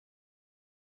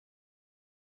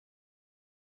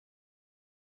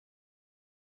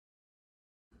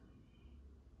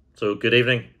So good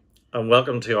evening and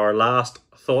welcome to our last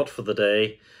thought for the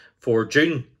day for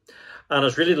June. And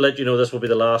it's really to let you know this will be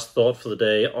the last thought for the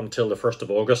day until the 1st of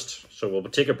August. So we'll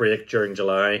take a break during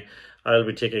July. I'll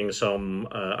be taking some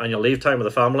annual leave time with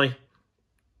the family.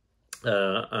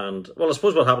 And well, I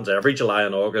suppose what happens every July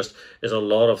and August is a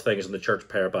lot of things in the church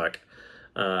pare back.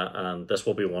 And this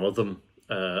will be one of them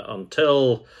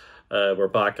until we're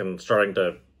back and starting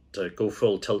to go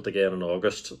full tilt again in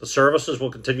August. The services will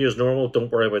continue as normal.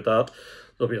 Don't worry about that.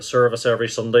 There'll be a service every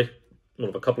Sunday. We'll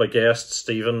have a couple of guests.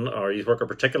 Stephen, our youth worker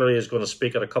particularly, is going to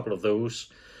speak at a couple of those,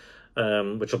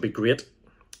 which will be great.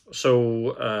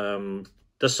 So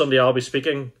this Sunday I'll be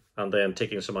speaking and then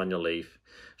taking some annual leave.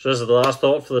 So this is the last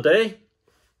thought for the day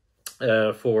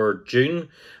for June.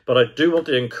 But I do want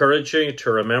to encourage you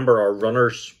to remember our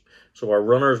runners. So our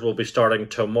runners will be starting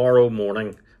tomorrow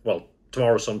morning. Well,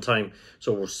 tomorrow sometime.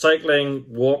 So we're cycling,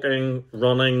 walking,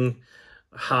 running,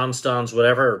 handstands,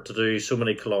 whatever, to do so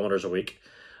many kilometers a week.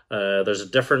 There's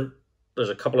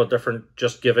a couple of different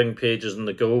Just Giving pages in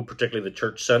the go, particularly the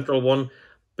Church Central one.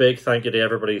 Big thank you to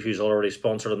everybody who's already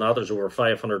sponsored on that. There's over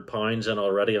 £500 in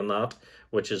already on that,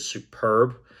 which is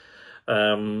superb.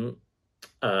 And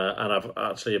I've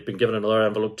actually been given another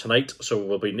envelope tonight, so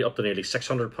we'll be up to nearly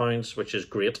 £600, which is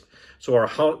great. So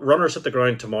our runners hit the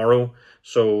ground tomorrow.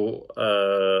 So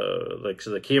like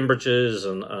the Cambridges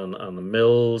and the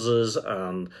Millses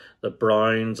and the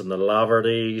Browns and the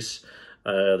Laverdys.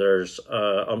 There's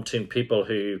umpteen people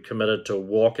who committed to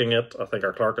walking it. I think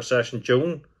our clerk of session,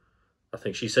 Joan, I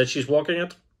think she said she's walking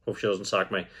it. Hope she doesn't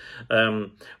sack me.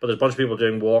 But there's a bunch of people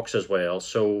doing walks as well.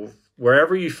 So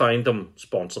wherever you find them,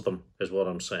 sponsor them, is what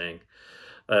I'm saying.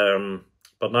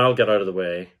 But now I'll get out of the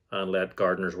way and let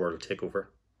Gardener's World take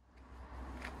over.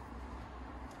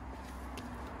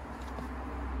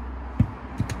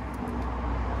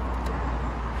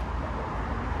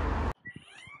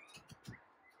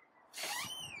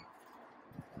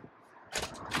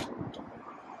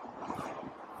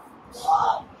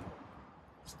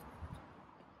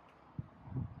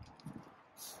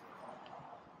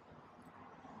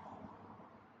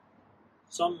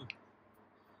 Some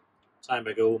time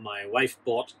ago, my wife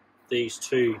bought these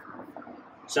two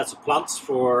sets of plants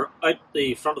for out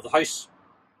the front of the house.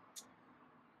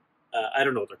 I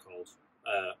don't know what they're called.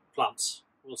 Plants.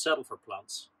 We'll settle for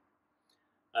plants.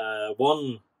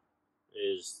 One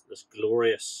is this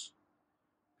glorious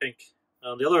pink,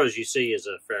 and the other, as you see, is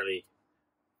a fairly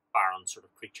barren sort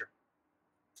of creature.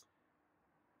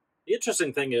 The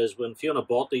interesting thing is, when Fiona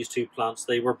bought these two plants,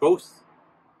 they were both,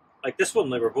 like this one,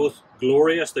 they were both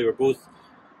glorious. They were both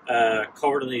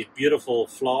covered in these beautiful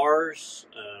flowers,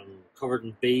 covered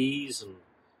in bees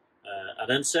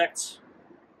and insects.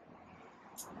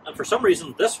 And for some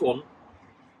reason, this one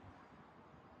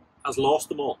has lost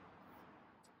them all.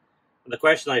 And the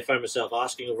question I found myself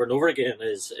asking over and over again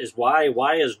is why?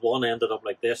 Why has one ended up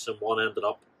like this and one ended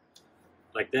up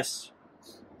like this?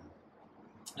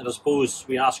 And I suppose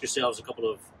we ask ourselves a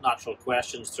couple of natural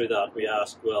questions through that. We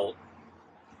ask, well,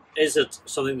 is it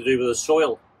something to do with the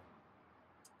soil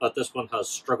that this one has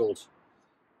struggled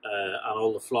and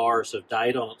all the flowers have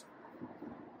died on it?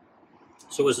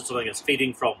 So is it something it's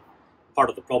feeding from, part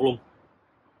of the problem?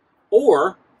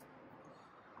 Or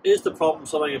is the problem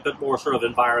something a bit more sort of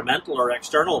environmental or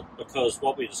external? Because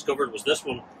what we discovered was this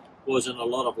one was in a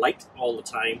lot of light all the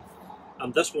time,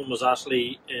 and this one was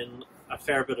actually in a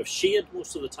fair bit of shade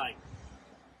most of the time.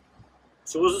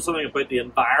 So was it something about the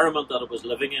environment that it was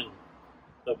living in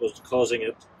that was causing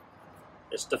it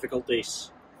its difficulties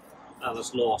and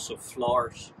its loss of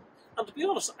flowers? And to be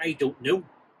honest, I don't know.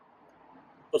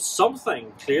 But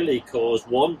something clearly caused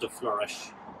one to flourish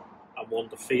and one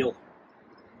to fail.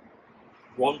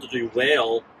 One to do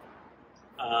well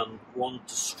and one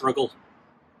to struggle.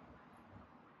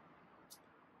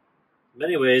 In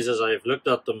many ways, as I've looked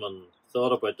at them and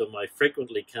thought about them, I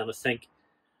frequently kind of think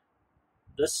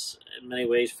this, in many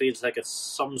ways, feels like it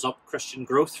sums up Christian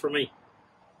growth for me.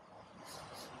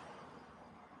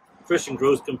 Christian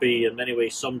growth can be in many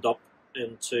ways summed up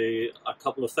into a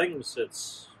couple of things.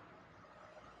 It's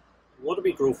what do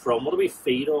we grow from? What do we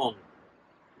feed on?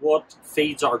 What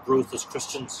feeds our growth as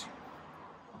Christians?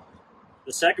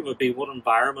 The second would be, what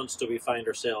environments do we find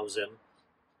ourselves in?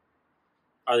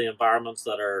 Are the environments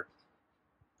that are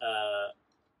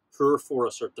poor for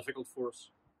us or difficult for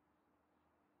us?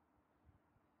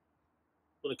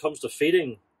 When it comes to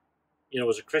feeding,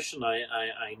 as a Christian,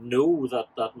 I know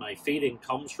that my feeding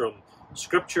comes from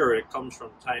Scripture. It comes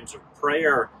from times of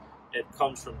prayer. It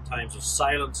comes from times of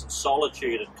silence and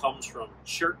solitude. It comes from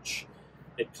church.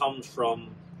 It comes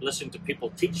from listening to people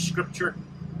teach Scripture.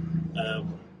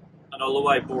 And And although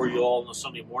I bore you all on a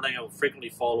Sunday morning, I will frequently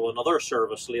follow another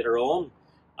service later on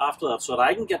after that so that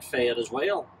I can get fed as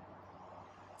well.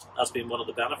 That's been one of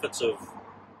the benefits of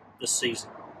this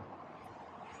season.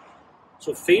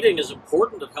 So feeding is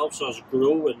important. It helps us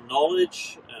grow in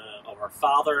knowledge of our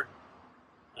Father,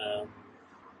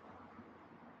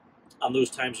 and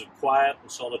those times of quiet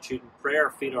and solitude and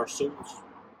prayer feed our souls.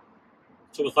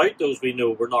 So without those, we know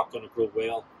we're not going to grow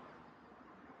well.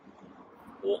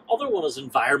 The other one is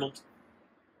environment.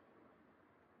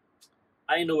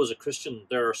 I know as a Christian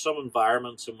there are some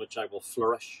environments in which I will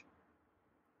flourish.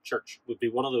 Church would be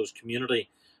one of those. Community,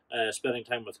 spending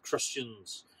time with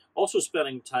Christians, also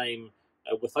spending time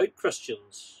without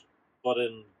Christians, but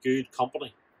in good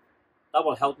company. That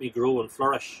will help me grow and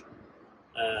flourish.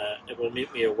 It will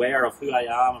make me aware of who I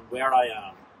am and where I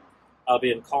am. I'll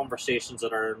be in conversations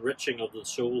that are enriching of the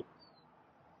soul.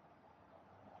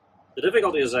 The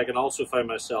difficulty is I can also find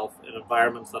myself in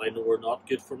environments that I know are not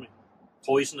good for me.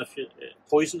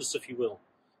 Poisonous, if you will,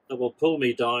 that will pull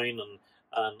me down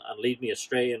and lead me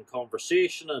astray in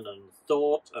conversation and in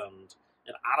thought and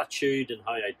in attitude and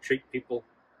how I treat people.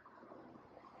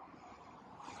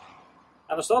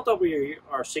 And it's not that we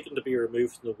are seeking to be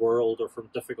removed from the world or from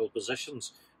difficult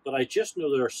positions, but I just know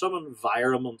there are some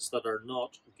environments that are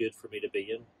not good for me to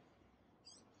be in.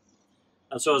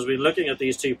 And so as we've been looking at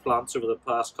these two plants over the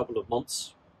past couple of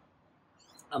months,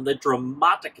 and the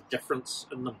dramatic difference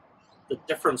in them, the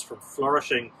difference from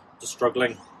flourishing to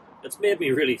struggling, it's made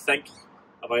me really think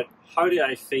about how do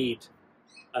I feed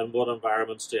and what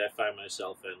environments do I find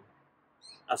myself in.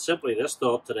 And simply this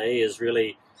thought today is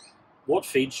really, what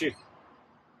feeds you?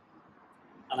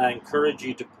 And I encourage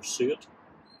you to pursue it.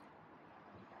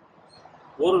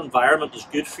 What environment is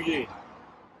good for you?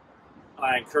 And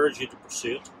I encourage you to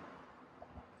pursue it.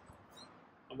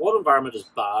 And what environment is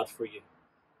bad for you,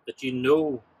 that you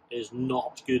know is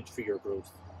not good for your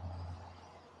growth?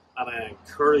 And I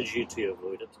encourage you to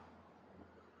avoid it.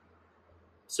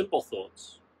 Simple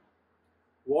thoughts.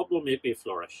 What will make me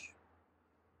flourish?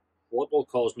 What will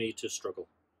cause me to struggle?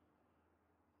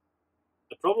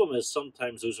 The problem is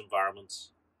sometimes those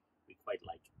environments we quite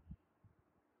like.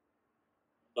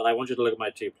 But I want you to look at my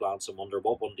two plants and wonder,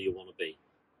 what one do you want to be?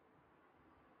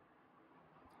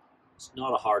 It's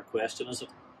not a hard question, is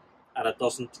it? And it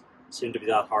doesn't seem to be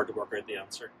that hard to work out the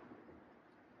answer.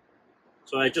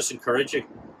 So I just encourage you,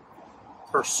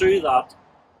 pursue that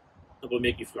will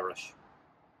make you flourish.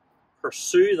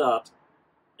 Pursue that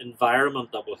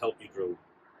environment that will help you grow.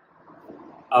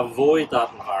 Avoid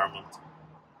that environment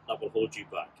that will hold you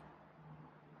back.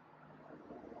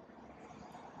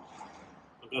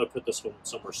 I'm going to put this one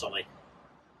somewhere sunny,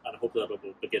 and I hope that it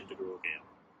will begin to grow again.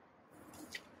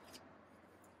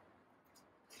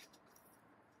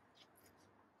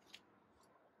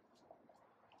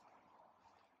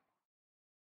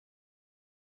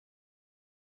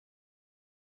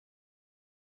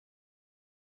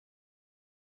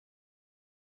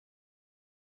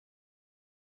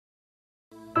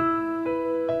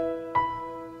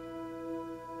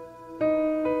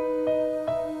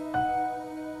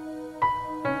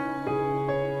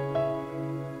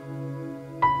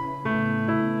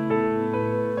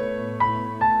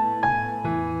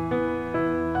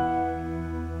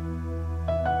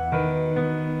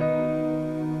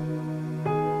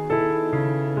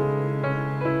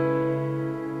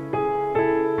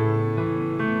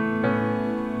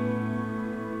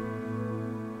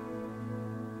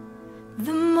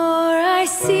 The more I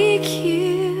seek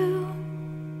you,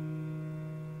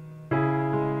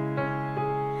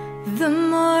 the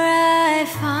more I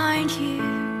find you.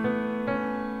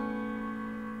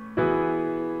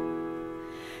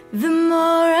 The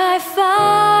more I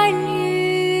find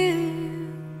you,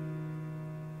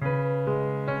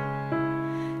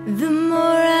 the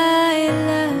more I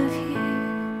love you.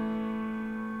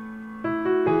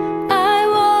 I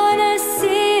wanna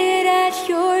sit at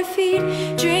your feet,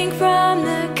 drink from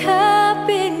the cup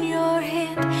in your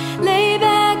hand, lay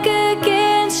back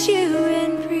against you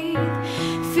and breathe,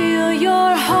 feel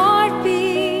your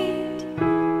heartbeat.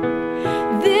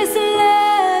 This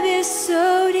love is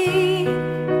so deep,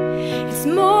 it's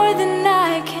more than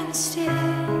I can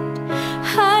stand.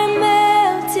 I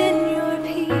melt in your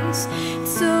peace,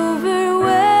 it's overwhelming.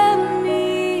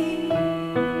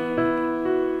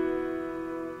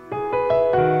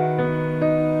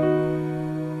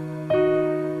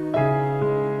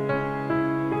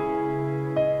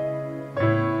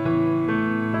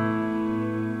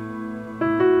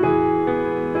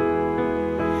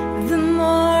 The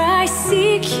more I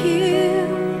seek you,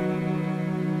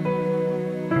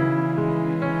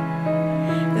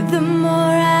 the more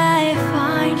I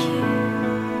find you.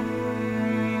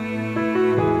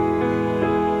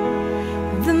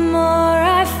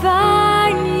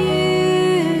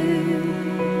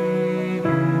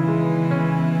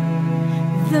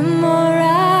 more